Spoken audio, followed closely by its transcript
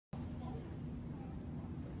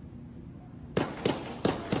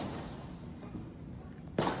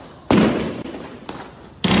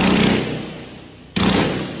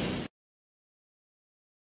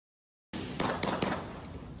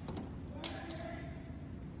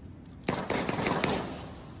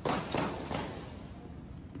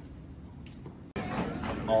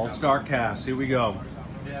All-star cast. Here we go.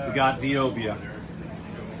 We got Diobia.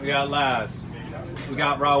 We got Laz. We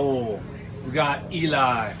got Raul. We got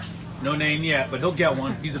Eli. No name yet, but he'll get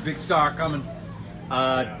one. He's a big star coming.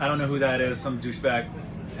 I don't know who that is. Some douchebag.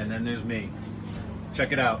 And then there's me.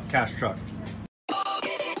 Check it out. Cash Truck.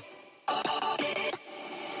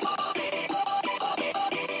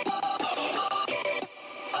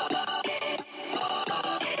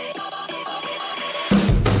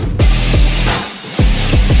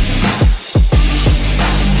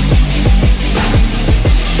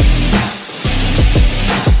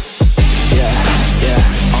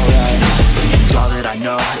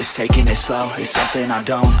 It's taking it slow, it's something I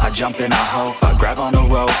don't. I jump and I hope, I grab on the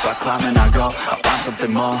rope, I climb and I go, I find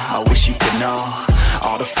something more, I wish you could know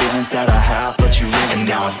all the feelings that I have, but you really And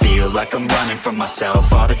now I feel like I'm running from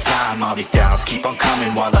myself all the time. All these doubts keep on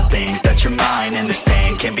coming while I think that you're mine, and this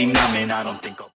pain can be numbing. I don't think I'll